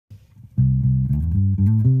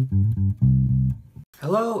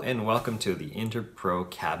Hello and welcome to the Interpro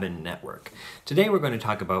Cabin Network. Today we're going to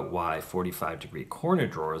talk about why 45-degree corner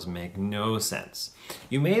drawers make no sense.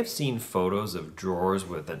 You may have seen photos of drawers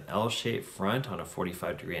with an L-shaped front on a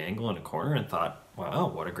 45-degree angle in a corner and thought, wow,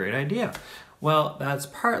 what a great idea. Well, that's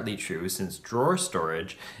partly true since drawer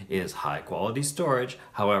storage is high-quality storage.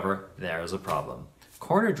 However, there's a problem.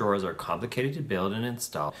 Corner drawers are complicated to build and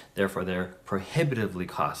install, therefore they're prohibitively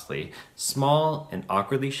costly, small and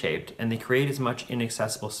awkwardly shaped, and they create as much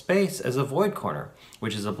inaccessible space as a void corner,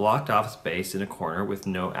 which is a blocked off space in a corner with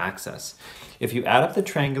no access. If you add up the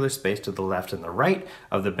triangular space to the left and the right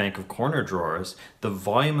of the bank of corner drawers, the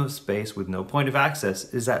volume of space with no point of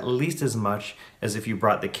access is at least as much as if you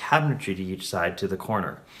brought the cabinetry to each side to the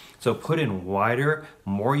corner. So put in wider,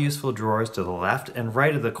 more useful drawers to the left and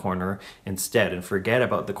right of the corner instead and forget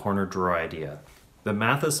about the corner drawer idea. The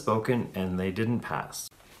math is spoken and they didn't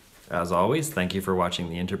pass. As always, thank you for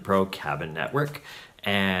watching the Interpro Cabin Network,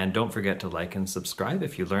 and don't forget to like and subscribe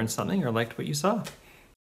if you learned something or liked what you saw.